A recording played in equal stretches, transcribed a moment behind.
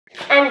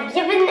and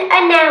give an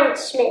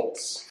announcement.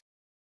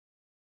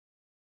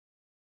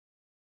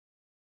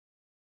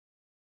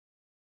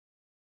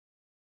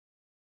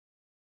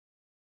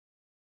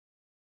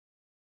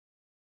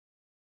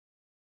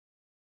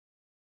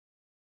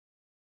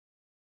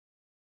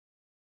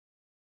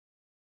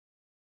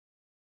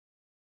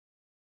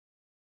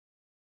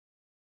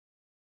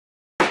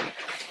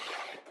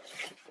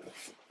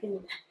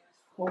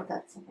 Hold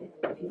that side.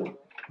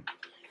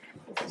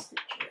 This is the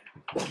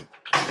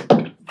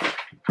chair.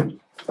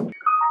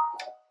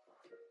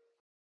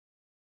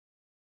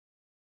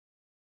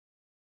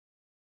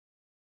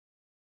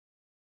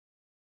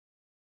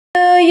 To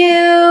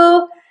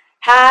you,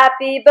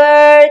 happy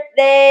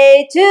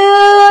birthday to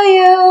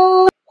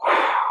you.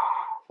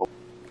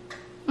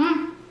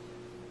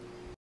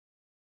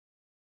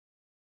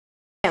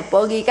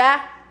 Pogi ka?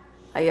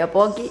 Ayo,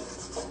 pogi.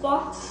 Opo.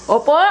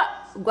 Opo,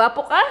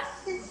 guwapo ka?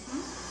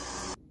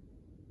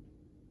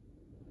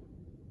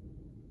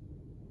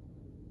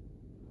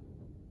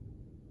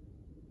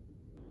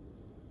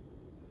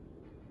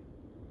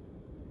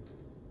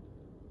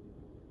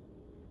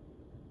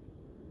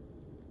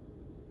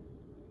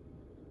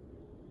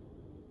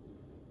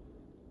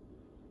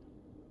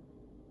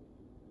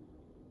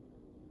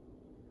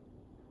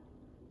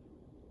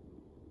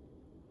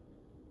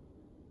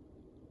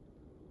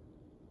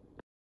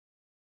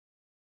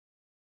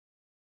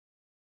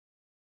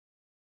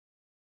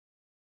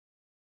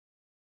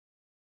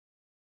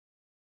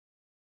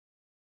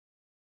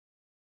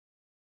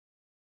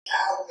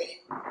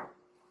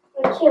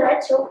 Okay,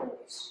 let's open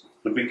this.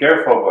 So be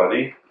careful,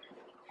 buddy.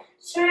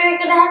 So we're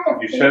gonna have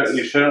to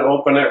You shouldn't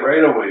open it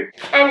right away.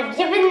 and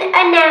give an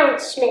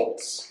announcement.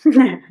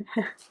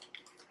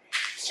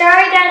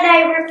 Sorry that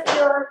I ripped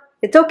your...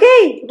 It's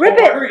okay. Rip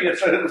Don't it. worry,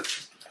 it's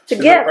a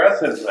gift.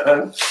 present,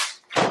 man.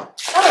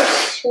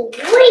 Oh,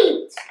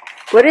 sweet.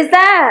 What is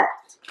that?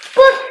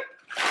 Book.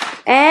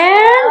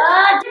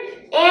 And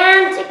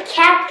And a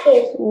cat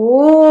cake.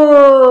 ooh,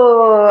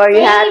 are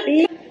you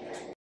happy?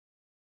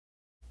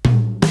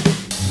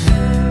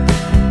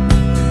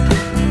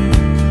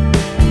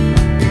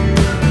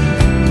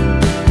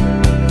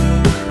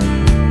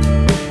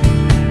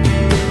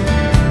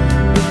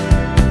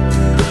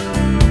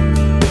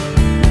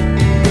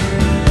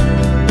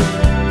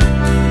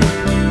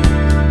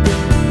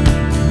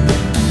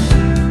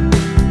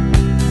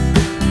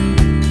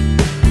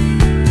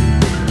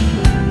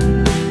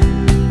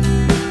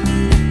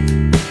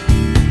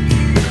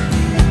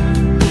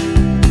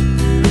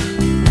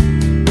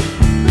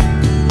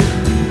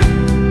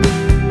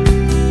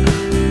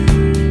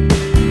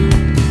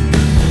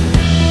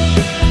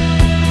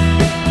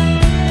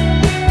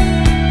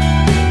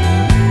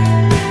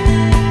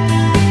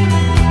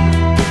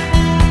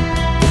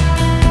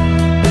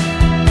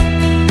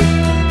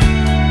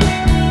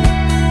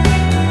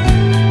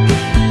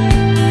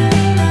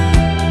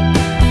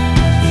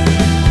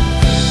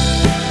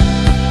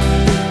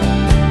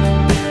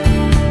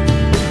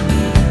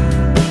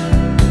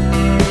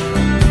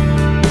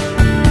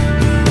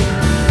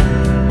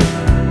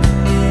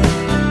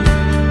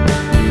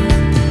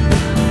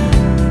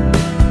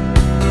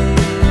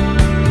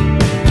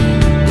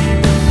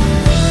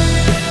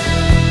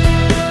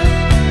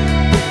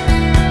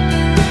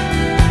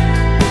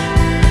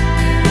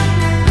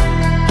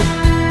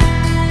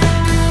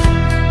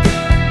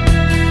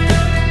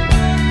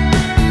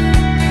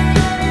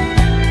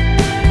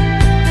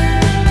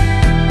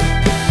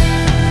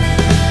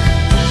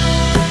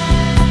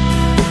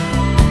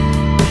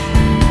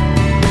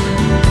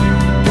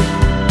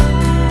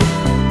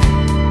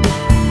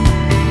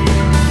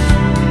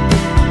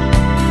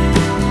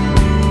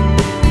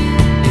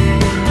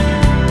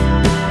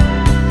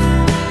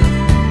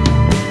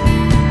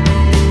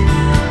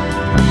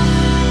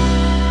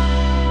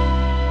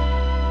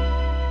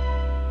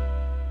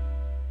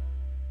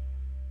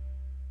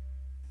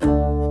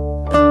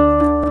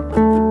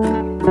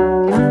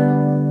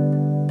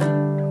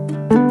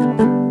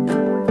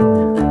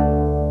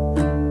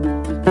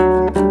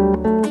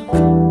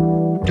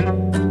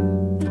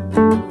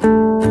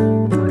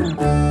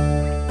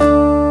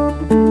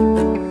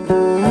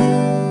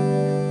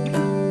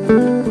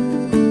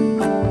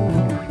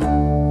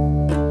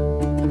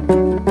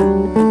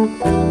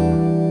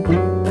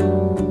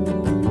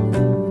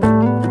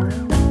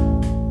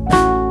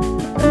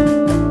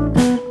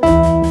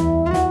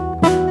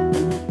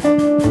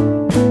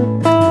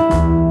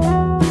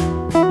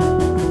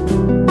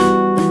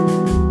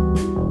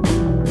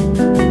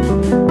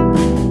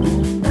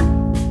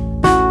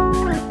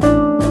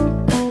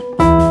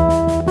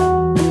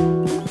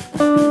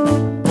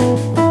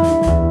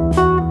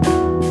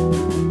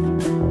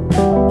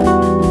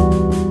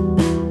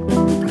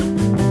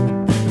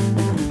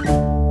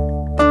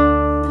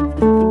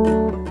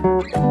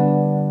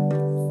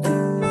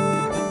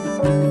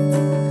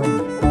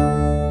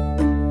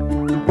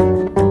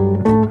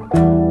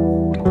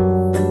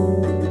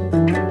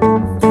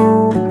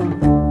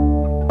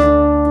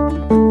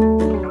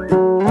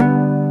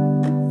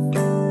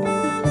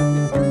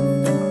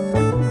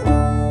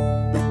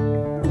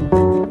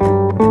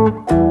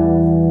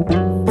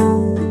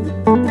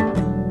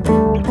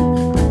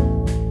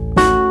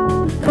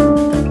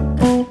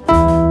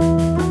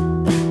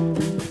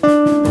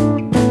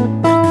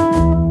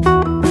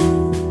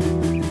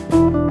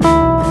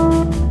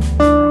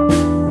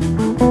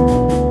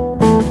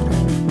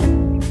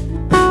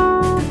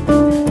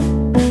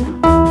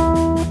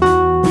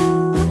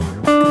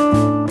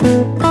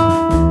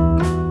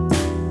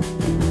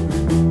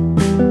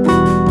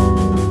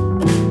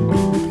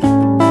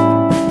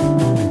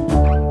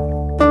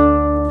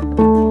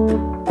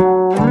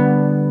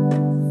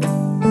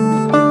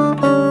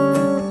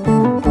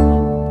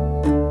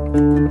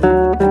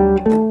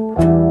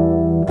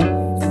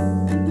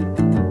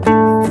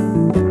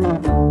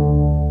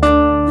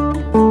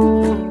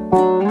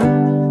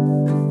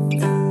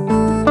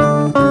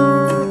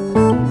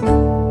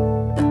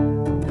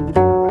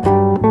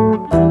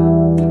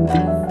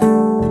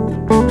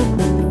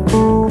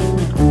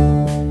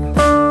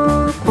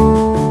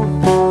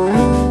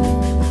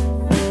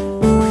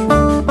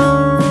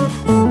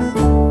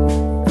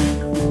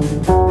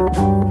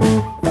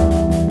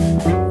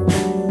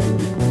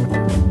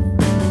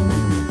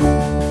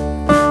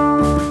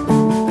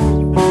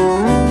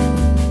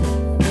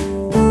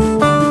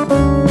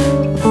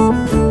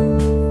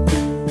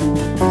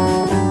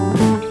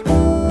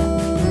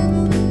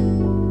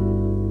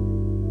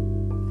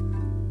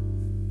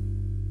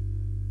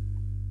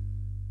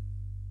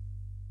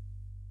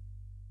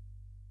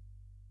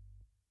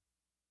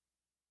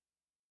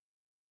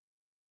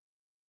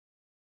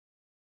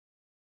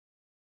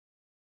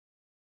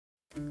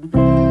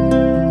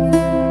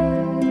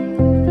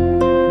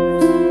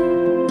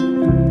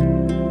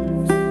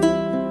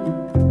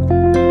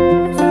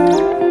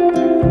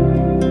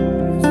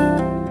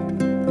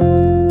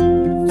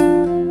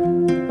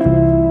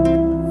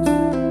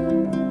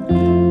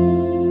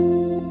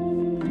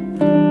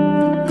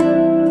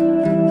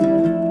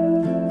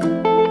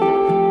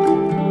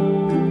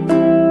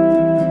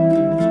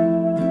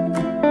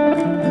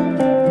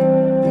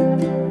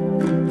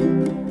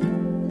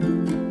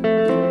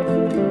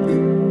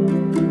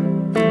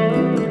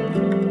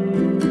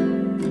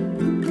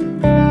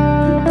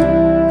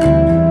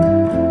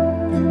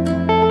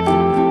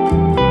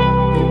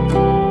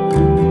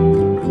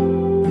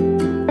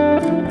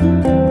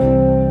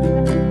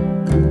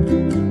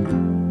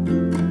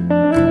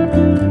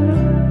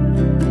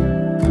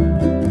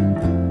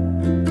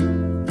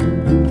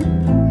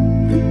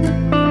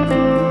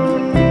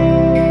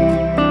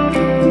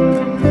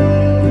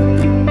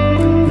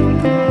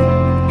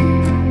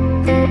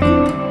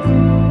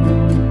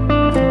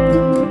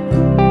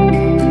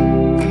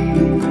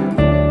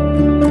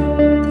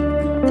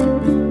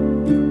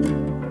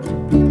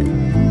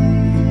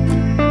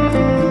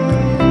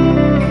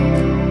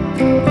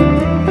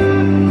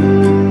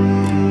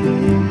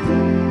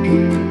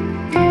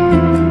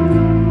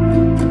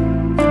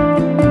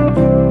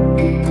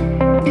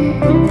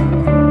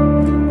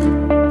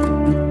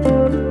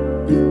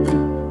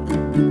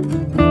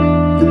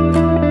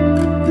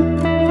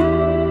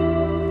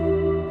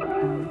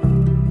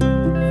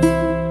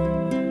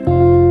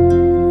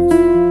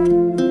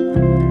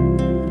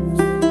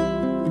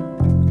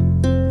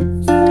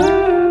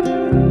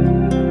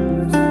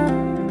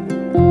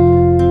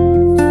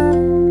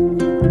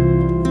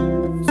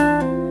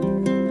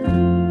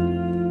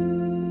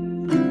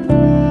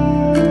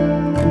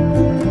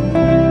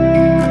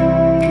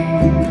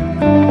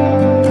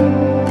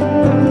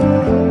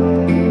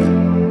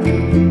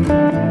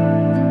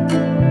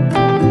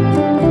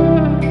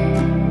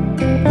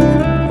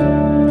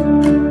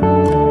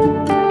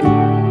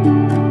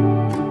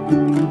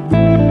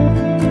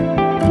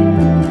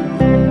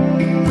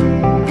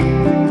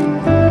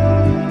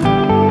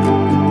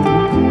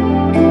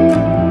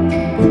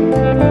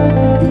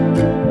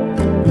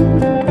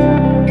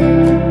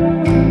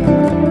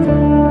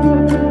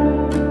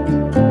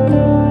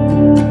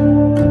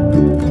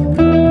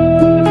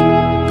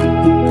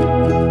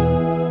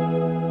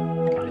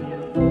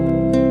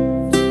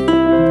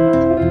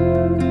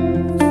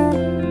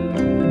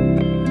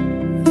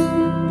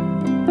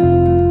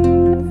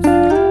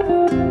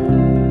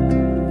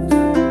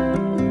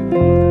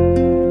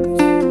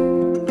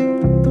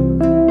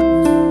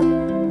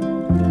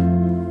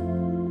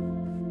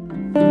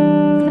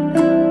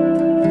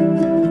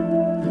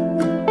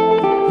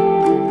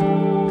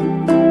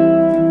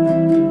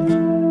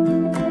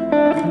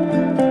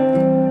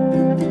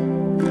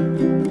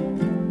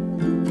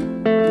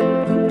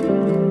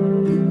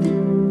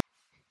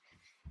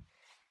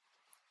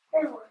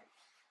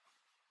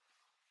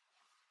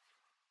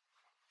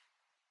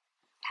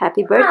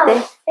 Happy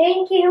birthday. Oh,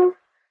 thank you.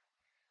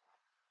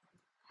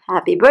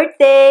 Happy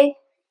birthday.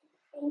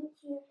 Thank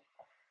you.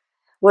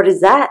 What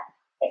is that?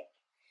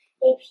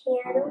 A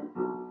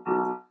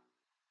piano.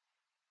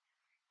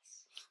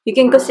 You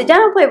can go sit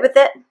down and play with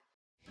it.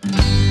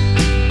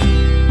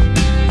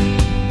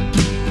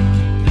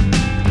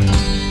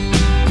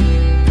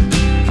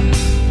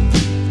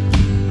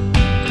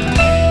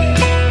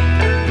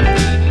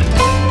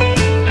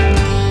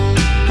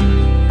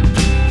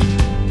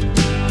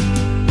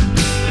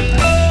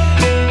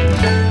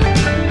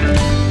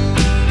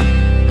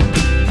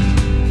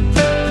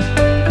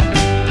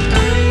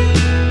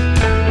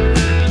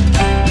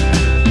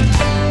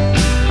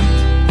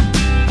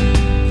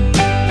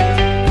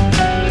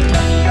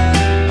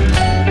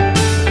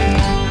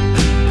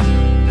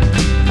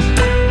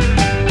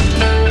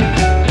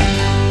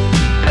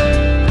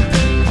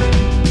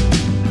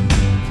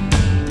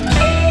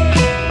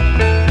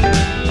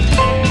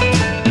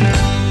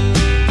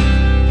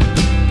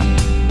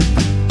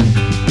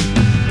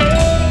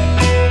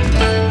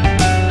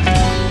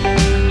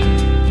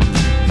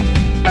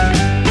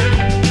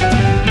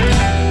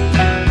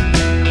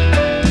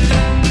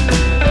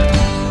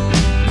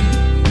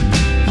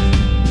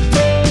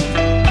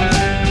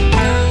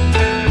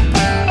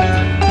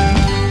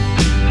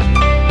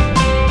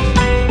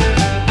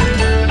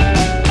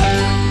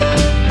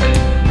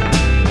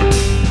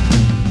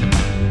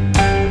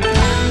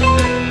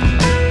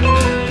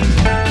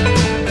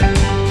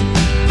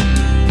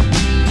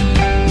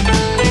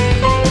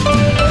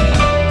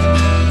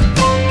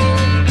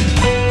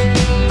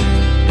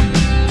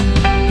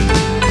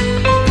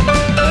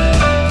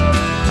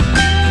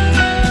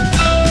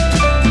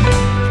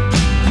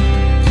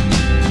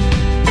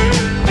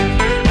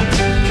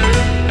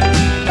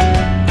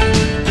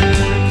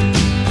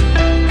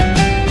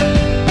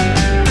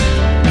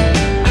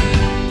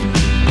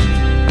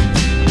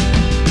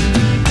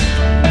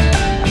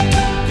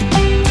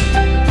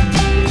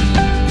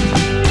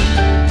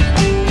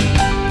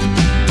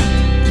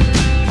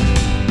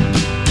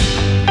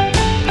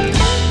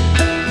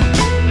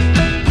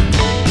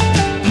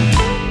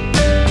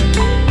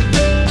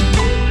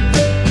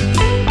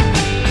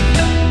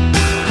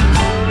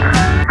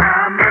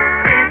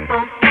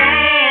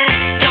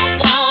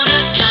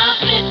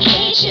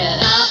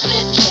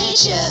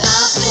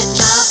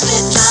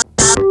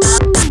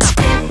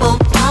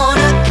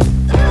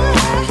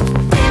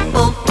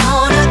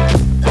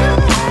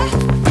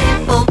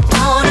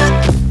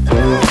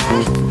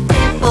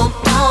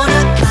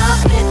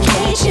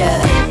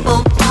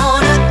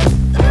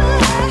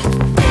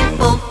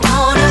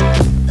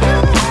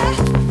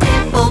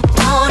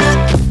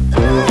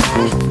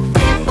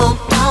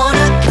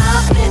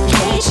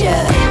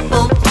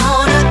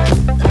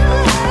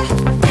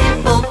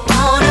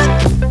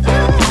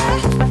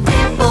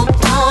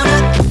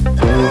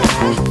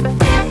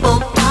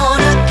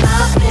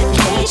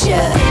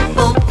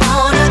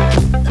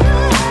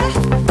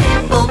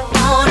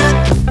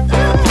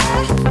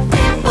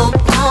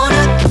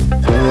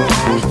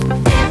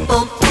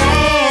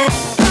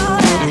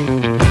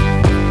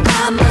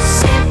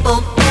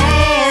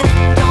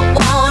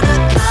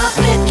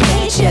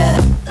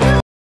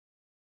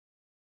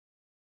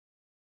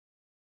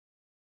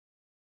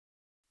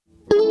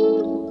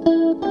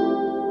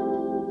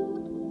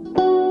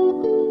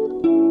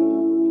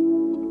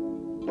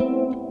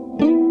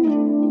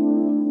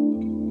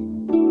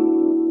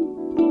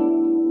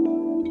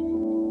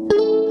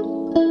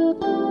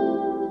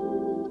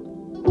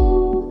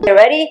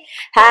 Ready?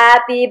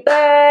 Happy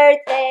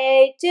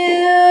birthday to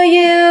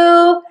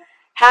you.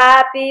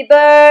 Happy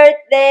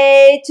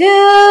birthday to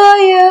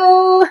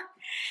you.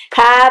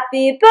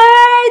 Happy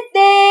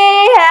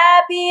birthday,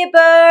 happy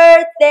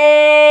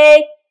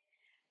birthday.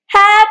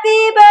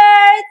 Happy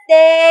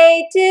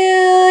birthday to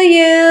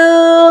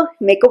you.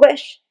 Make a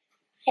wish.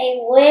 I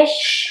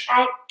wish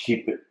I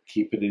Keep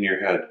it in your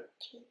head.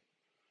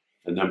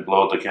 And then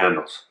blow out the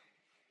candles.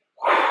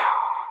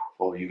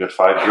 Oh, you got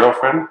 5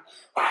 girlfriend?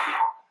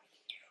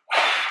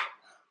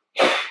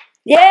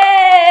 Yay!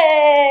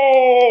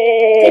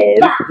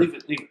 Leave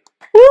it.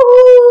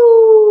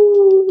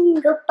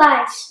 Woohoo!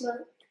 goodbye,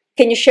 Smoke.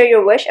 Can you share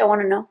your wish? I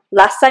want to know.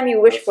 Last time you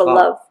wished for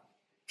love.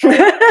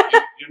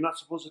 You're not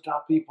supposed to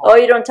tell people. Oh,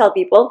 you don't tell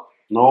people?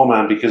 No,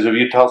 man, because if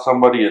you tell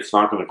somebody, it's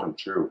not going to come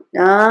true.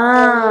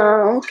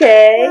 Ah,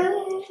 okay.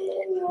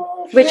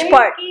 Which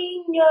part?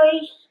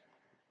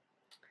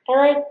 I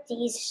like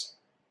these.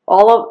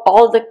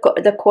 All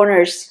the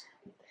corners,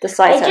 the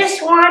sides. I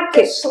just want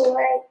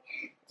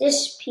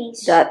this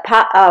piece. The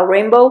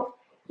rainbow.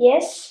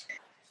 Yes.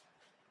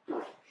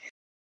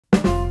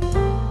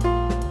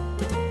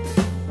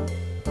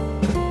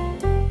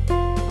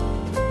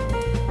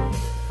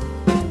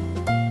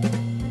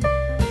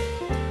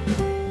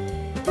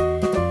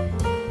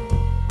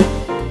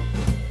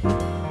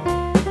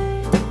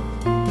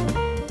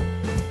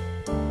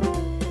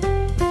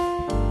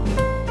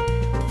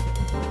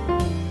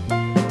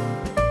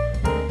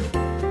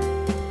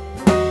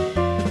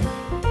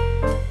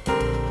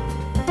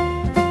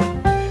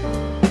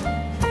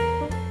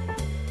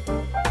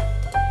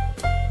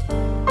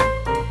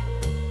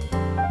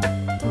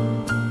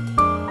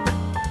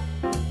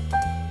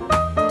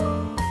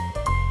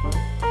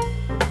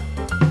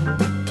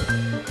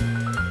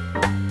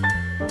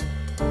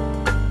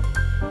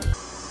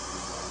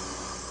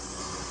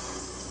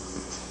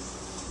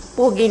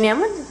 Pogi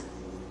naman.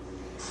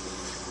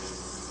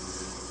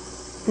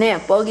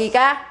 Ne, pogi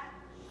ka?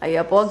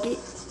 Ayo, pogi.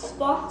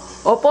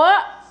 Opo.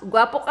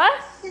 Guwapo ka?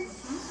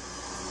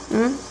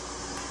 Hmm?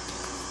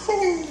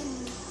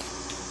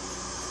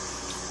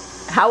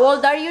 How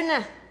old are you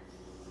na?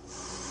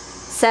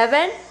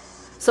 7?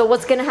 So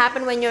what's gonna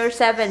happen when you're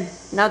 7?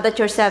 Now that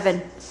you're 7?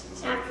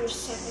 After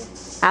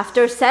 7.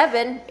 After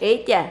 7?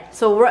 8, yeah.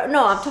 So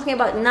no, I'm talking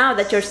about now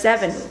that you're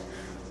 7.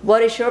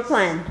 What is your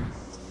plan?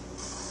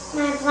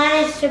 My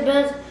plan is to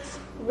build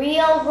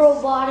real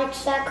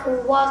robotics that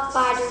could walk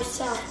by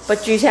themselves.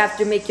 But you have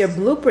to make your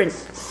blueprint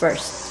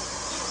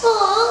first.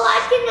 Oh,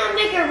 I cannot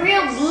make a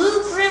real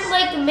blueprint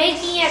like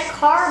making a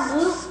car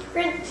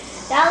blueprint.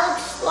 That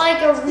looks like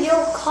a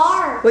real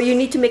car. Well, you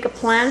need to make a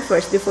plan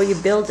first before you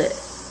build it.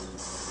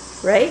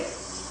 Right?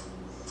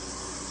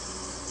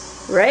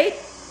 Right?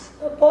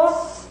 Opo.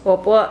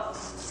 Opo.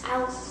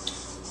 Ow.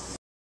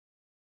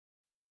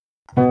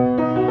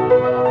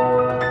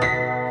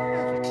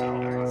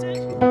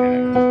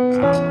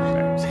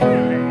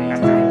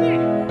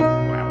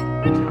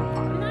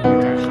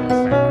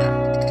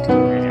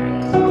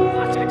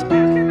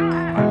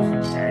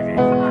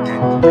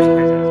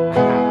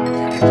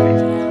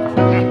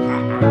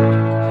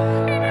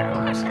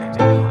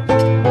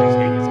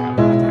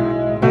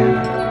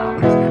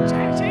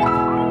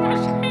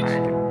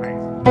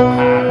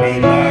 Happy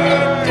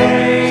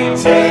birthday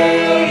to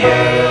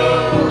you.